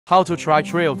How to try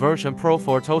Trail version Pro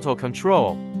for Total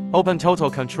Control. Open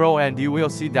Total Control and you will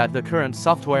see that the current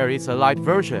software is a light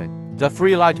version. The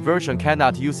free light version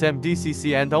cannot use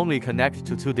MDCC and only connect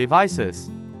to 2 devices.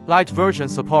 Light version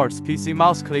supports PC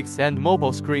mouse clicks and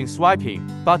mobile screen swiping,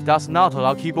 but does not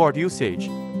allow keyboard usage.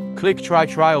 Click Try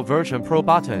Trial Version Pro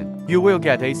button. You will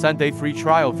get a Sunday free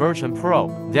trial version Pro.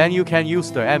 Then you can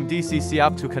use the MDCC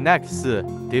app to connect 4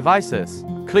 devices.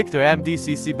 Click the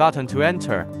MDCC button to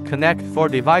enter. Connect 4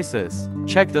 devices.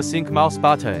 Check the Sync Mouse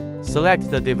button. Select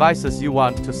the devices you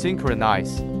want to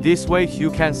synchronize. This way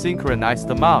you can synchronize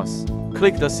the mouse.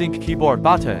 Click the Sync Keyboard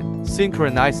button.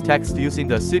 Synchronize text using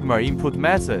the Sigma input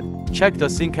method. Check the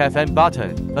Sync FN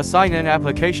button. Assign an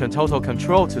application Total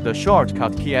Control to the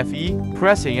shortcut key FE.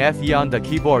 Pressing FE on the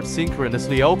keyboard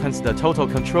synchronously opens the Total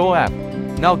Control app.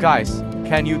 Now guys,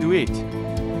 can you do it?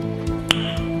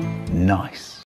 Nice.